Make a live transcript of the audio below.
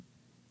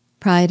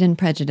Pride and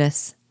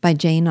Prejudice by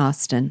Jane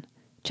Austen,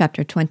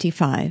 Chapter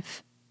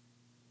 25.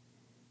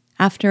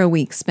 After a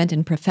week spent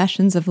in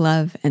professions of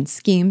love and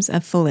schemes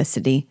of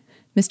felicity,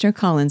 Mr.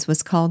 Collins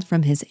was called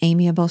from his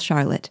amiable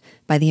Charlotte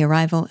by the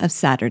arrival of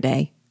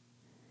Saturday.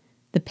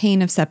 The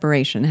pain of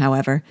separation,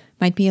 however,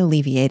 might be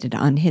alleviated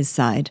on his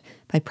side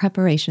by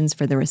preparations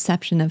for the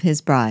reception of his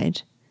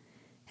bride,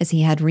 as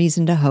he had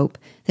reason to hope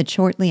that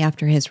shortly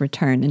after his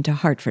return into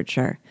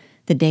Hertfordshire,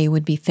 the day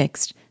would be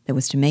fixed that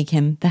was to make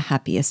him the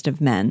happiest of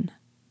men.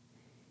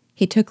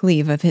 He took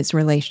leave of his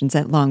relations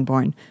at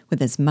Longbourn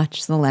with as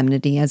much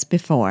solemnity as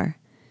before,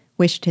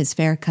 wished his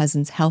fair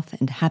cousins health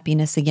and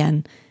happiness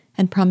again,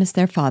 and promised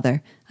their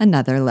father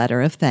another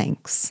letter of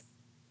thanks.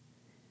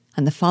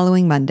 On the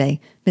following Monday,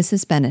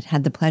 Mrs. Bennet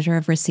had the pleasure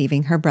of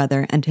receiving her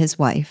brother and his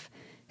wife,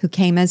 who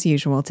came as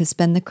usual to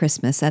spend the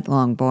Christmas at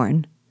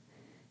Longbourn.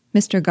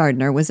 Mr.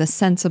 Gardiner was a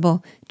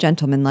sensible,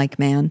 gentlemanlike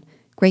man,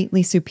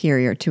 greatly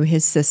superior to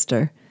his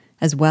sister,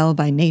 as well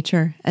by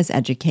nature as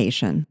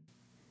education.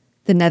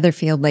 The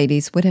Netherfield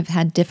ladies would have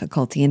had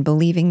difficulty in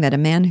believing that a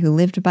man who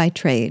lived by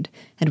trade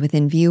and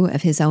within view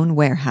of his own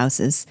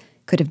warehouses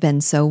could have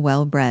been so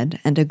well bred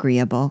and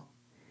agreeable.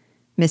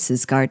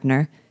 Mrs.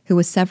 Gardiner, who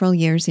was several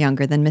years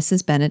younger than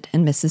Mrs. Bennet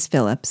and Mrs.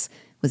 Phillips,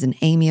 was an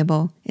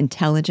amiable,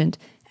 intelligent,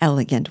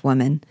 elegant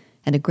woman,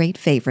 and a great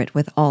favorite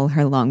with all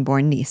her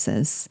Longbourn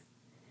nieces.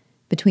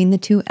 Between the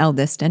two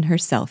eldest and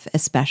herself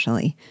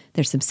especially,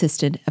 there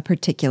subsisted a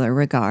particular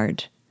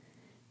regard.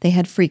 They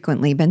had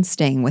frequently been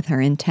staying with her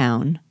in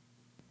town.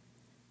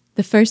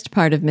 The first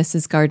part of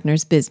Mrs.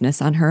 Gardiner's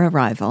business on her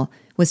arrival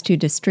was to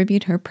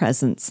distribute her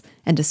presents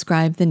and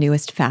describe the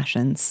newest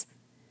fashions.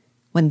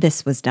 When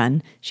this was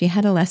done, she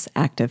had a less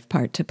active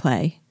part to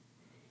play.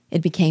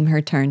 It became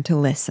her turn to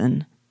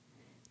listen.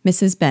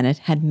 Mrs. Bennet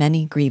had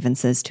many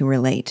grievances to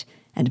relate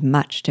and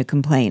much to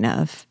complain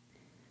of.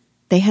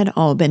 They had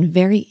all been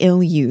very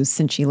ill used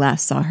since she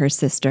last saw her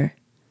sister.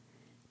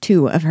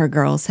 2 of her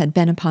girls had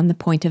been upon the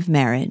point of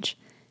marriage,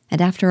 and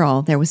after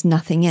all there was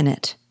nothing in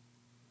it.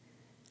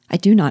 "I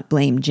do not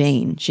blame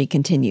Jane," she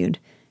continued,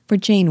 "for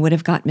Jane would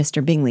have got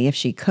Mr. Bingley if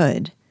she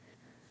could.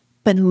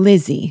 But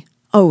Lizzie,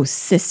 oh,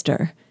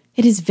 sister,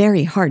 it is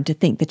very hard to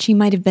think that she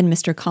might have been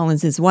Mr.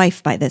 Collins's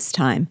wife by this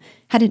time,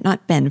 had it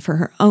not been for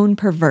her own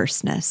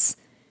perverseness.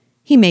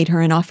 He made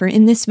her an offer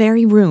in this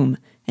very room,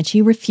 and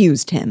she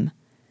refused him.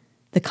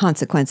 The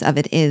consequence of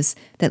it is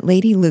that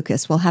Lady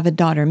Lucas will have a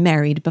daughter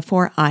married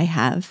before I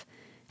have,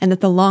 and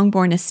that the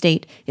Longbourn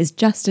estate is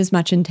just as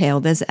much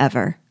entailed as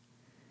ever.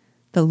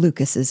 The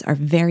Lucases are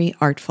very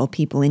artful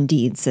people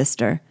indeed,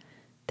 sister.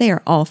 They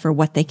are all for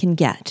what they can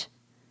get.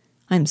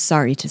 I'm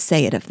sorry to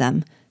say it of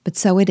them, but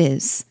so it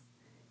is.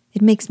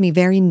 It makes me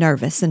very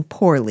nervous and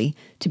poorly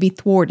to be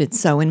thwarted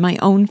so in my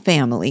own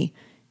family,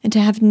 and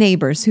to have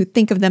neighbors who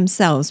think of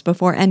themselves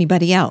before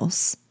anybody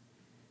else.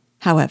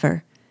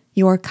 However,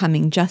 your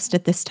coming just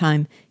at this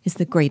time is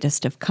the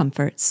greatest of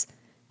comforts,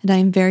 and I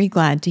am very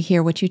glad to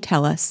hear what you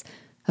tell us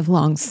of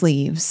long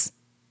sleeves."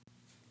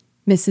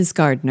 Mrs.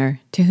 Gardiner,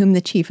 to whom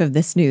the chief of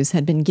this news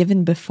had been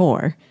given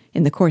before,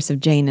 in the course of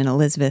Jane and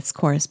Elizabeth's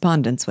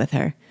correspondence with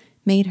her,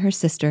 made her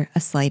sister a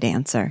slight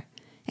answer,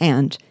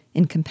 and,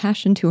 in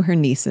compassion to her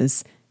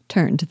nieces,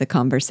 turned the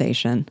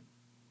conversation.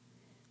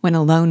 When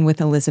alone with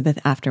Elizabeth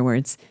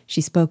afterwards,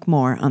 she spoke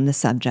more on the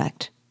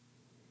subject.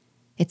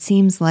 "It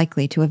seems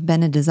likely to have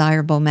been a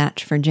desirable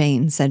match for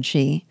Jane," said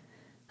she.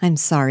 "I'm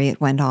sorry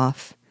it went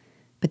off.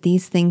 But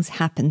these things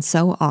happen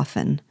so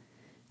often.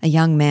 A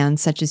young man,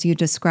 such as you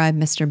describe,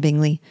 Mr.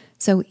 Bingley,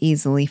 so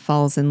easily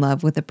falls in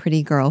love with a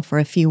pretty girl for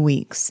a few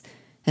weeks,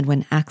 and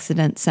when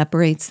accident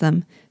separates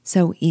them,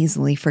 so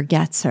easily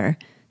forgets her,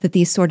 that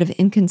these sort of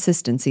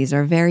inconsistencies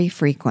are very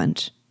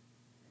frequent."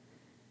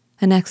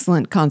 "An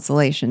excellent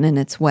consolation in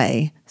its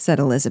way," said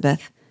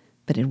Elizabeth,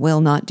 "but it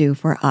will not do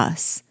for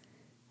us.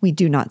 We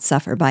do not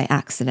suffer by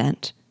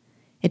accident.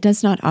 It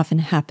does not often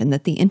happen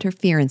that the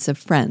interference of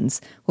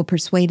friends will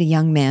persuade a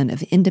young man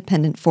of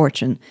independent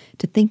fortune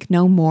to think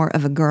no more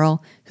of a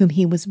girl whom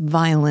he was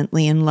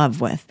violently in love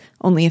with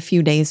only a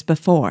few days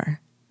before."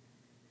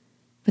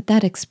 But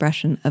that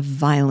expression of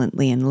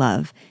violently in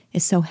love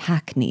is so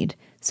hackneyed,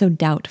 so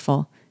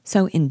doubtful,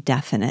 so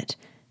indefinite,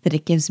 that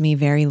it gives me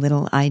very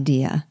little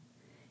idea.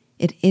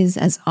 It is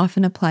as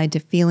often applied to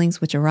feelings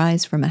which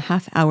arise from a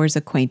half-hour's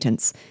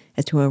acquaintance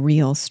as to a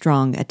real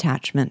strong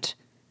attachment.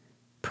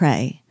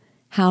 Pray,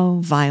 how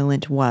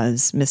violent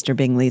was Mr.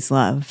 Bingley's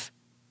love?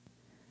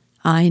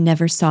 I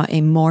never saw a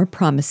more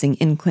promising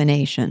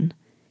inclination.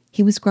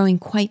 He was growing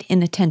quite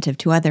inattentive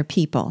to other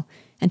people,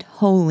 and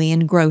wholly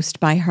engrossed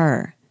by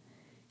her.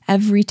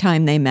 Every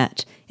time they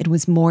met, it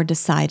was more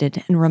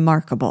decided and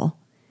remarkable.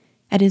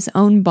 At his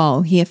own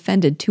ball he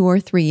offended 2 or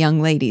 3 young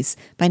ladies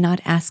by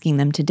not asking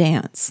them to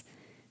dance,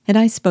 and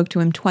I spoke to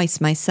him twice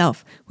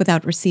myself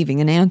without receiving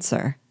an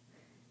answer.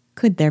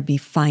 Could there be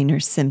finer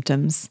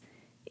symptoms?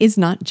 Is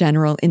not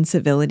general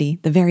incivility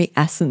the very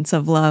essence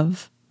of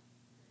love?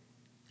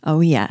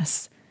 Oh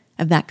yes,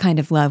 of that kind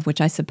of love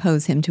which I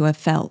suppose him to have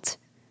felt.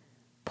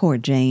 Poor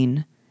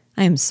Jane!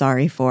 I am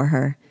sorry for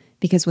her,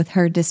 because with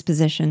her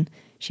disposition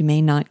she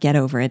may not get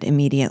over it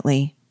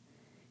immediately.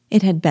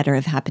 It had better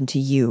have happened to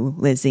you,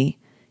 Lizzie.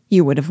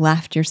 You would have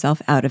laughed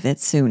yourself out of it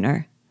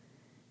sooner.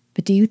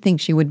 But do you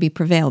think she would be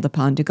prevailed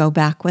upon to go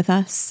back with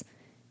us?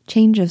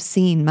 Change of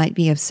scene might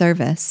be of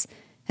service,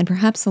 and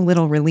perhaps a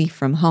little relief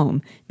from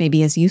home may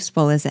be as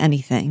useful as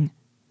anything.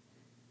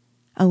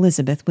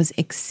 Elizabeth was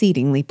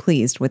exceedingly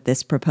pleased with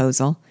this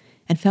proposal,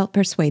 and felt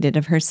persuaded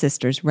of her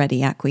sister's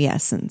ready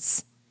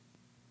acquiescence.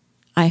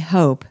 I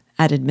hope,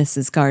 added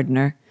Mrs.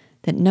 Gardiner,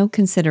 that no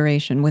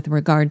consideration with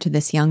regard to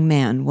this young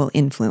man will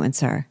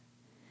influence her.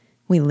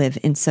 We live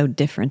in so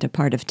different a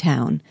part of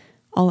town,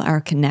 all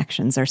our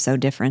connections are so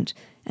different,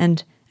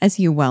 and, as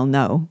you well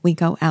know, we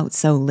go out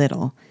so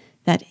little,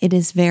 that it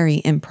is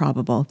very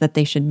improbable that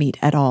they should meet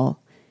at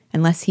all,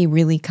 unless he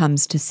really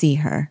comes to see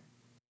her.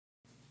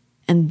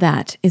 And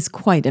that is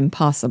quite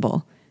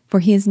impossible, for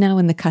he is now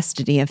in the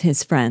custody of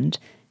his friend,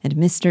 and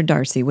Mr.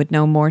 Darcy would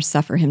no more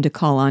suffer him to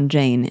call on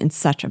Jane in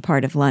such a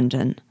part of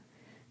London.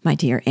 My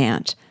dear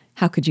aunt,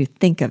 how could you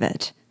think of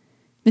it?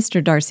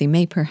 Mr. Darcy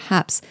may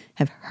perhaps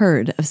have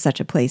heard of such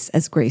a place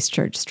as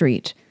Gracechurch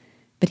Street,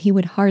 but he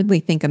would hardly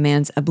think a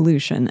man's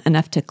ablution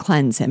enough to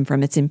cleanse him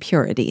from its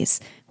impurities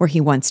were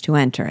he once to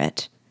enter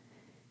it.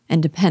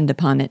 And depend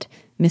upon it,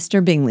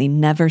 Mr. Bingley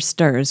never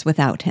stirs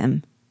without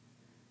him.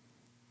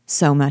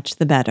 So much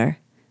the better.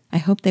 I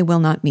hope they will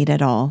not meet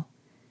at all.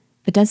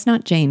 But does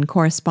not Jane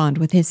correspond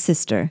with his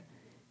sister?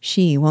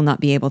 She will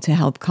not be able to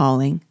help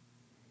calling.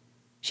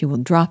 She will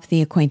drop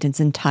the acquaintance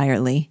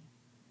entirely.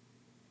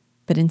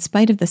 But in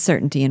spite of the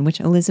certainty in which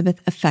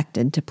Elizabeth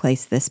affected to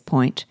place this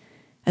point,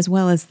 as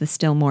well as the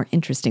still more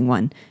interesting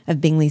one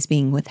of Bingley's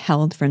being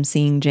withheld from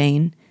seeing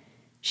Jane,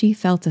 she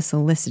felt a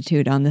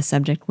solicitude on the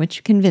subject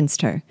which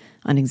convinced her,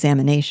 on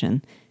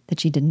examination, that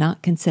she did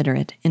not consider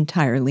it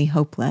entirely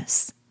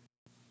hopeless.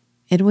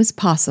 It was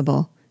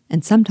possible,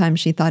 and sometimes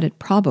she thought it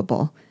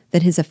probable,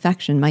 that his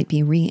affection might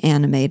be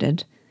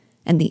reanimated,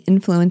 and the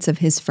influence of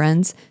his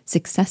friends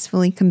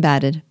successfully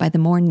combated by the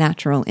more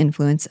natural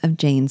influence of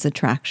Jane's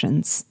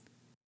attractions.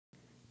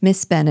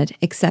 Miss Bennet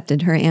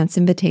accepted her aunt's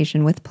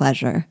invitation with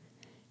pleasure,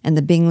 and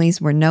the Bingleys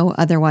were no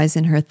otherwise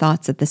in her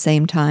thoughts at the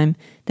same time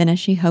than as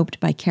she hoped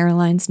by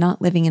Caroline's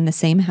not living in the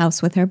same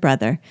house with her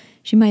brother,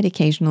 she might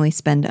occasionally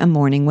spend a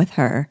morning with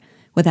her,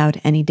 without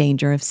any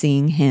danger of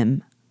seeing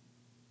him.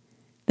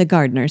 The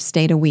Gardiners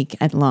stayed a week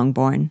at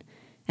Longbourn,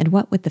 and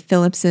what with the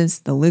Phillipses,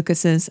 the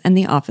Lucases, and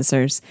the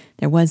officers,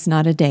 there was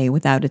not a day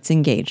without its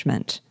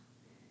engagement.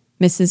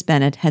 Mrs.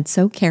 Bennet had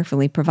so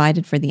carefully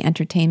provided for the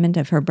entertainment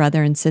of her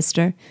brother and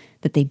sister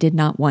that they did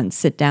not once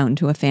sit down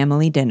to a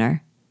family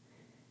dinner.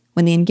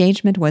 When the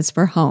engagement was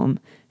for home,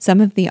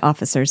 some of the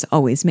officers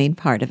always made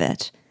part of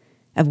it,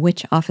 of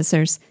which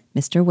officers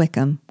Mr.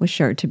 Wickham was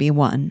sure to be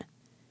one.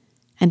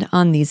 And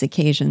on these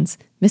occasions,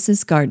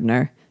 Mrs.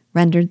 Gardiner,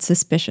 rendered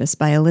suspicious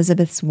by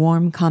Elizabeth's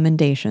warm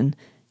commendation,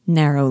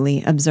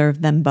 narrowly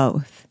observed them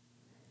both.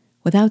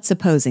 Without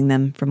supposing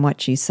them, from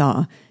what she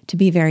saw, to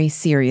be very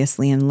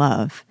seriously in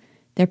love,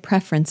 their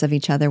preference of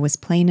each other was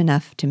plain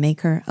enough to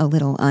make her a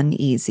little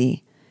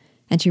uneasy,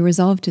 and she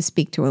resolved to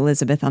speak to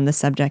Elizabeth on the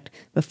subject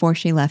before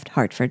she left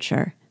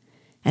Hertfordshire,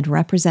 and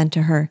represent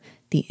to her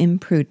the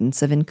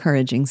imprudence of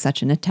encouraging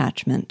such an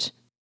attachment.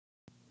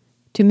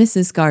 To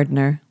Mrs.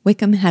 Gardiner,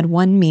 Wickham had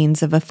one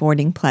means of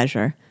affording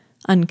pleasure,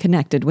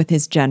 unconnected with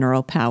his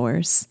general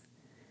powers.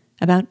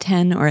 About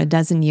 10 or a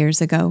dozen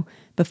years ago,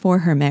 before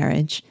her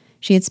marriage,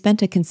 she had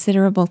spent a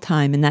considerable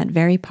time in that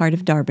very part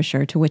of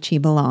Derbyshire to which he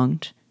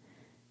belonged.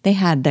 They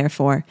had,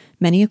 therefore,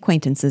 many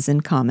acquaintances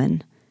in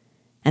common,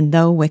 and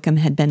though Wickham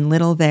had been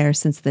little there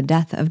since the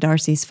death of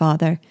Darcy's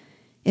father,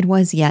 it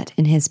was yet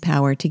in his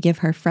power to give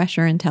her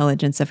fresher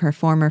intelligence of her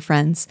former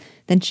friends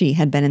than she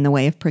had been in the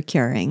way of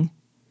procuring.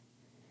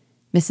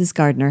 Mrs.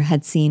 Gardiner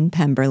had seen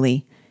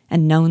Pemberley,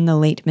 and known the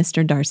late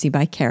Mr. Darcy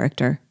by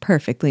character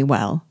perfectly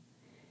well.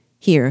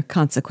 Here,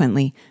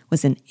 consequently,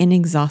 was an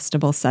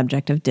inexhaustible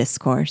subject of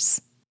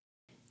discourse.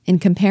 In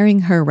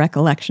comparing her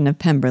recollection of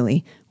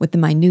Pemberley with the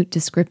minute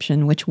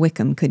description which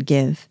Wickham could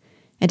give,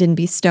 and in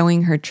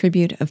bestowing her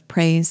tribute of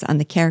praise on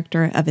the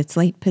character of its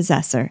late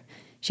possessor,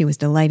 she was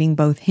delighting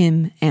both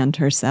him and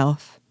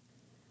herself.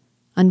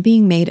 On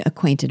being made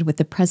acquainted with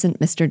the present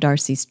Mr.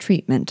 Darcy's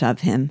treatment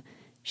of him,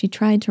 she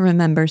tried to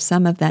remember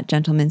some of that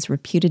gentleman's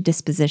reputed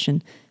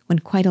disposition when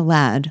quite a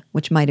lad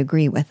which might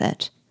agree with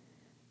it,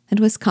 and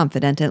was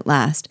confident at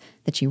last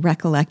that she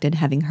recollected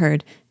having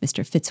heard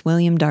Mr.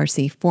 Fitzwilliam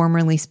Darcy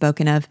formerly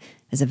spoken of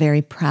as a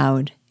very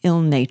proud,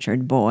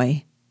 ill-natured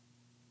boy.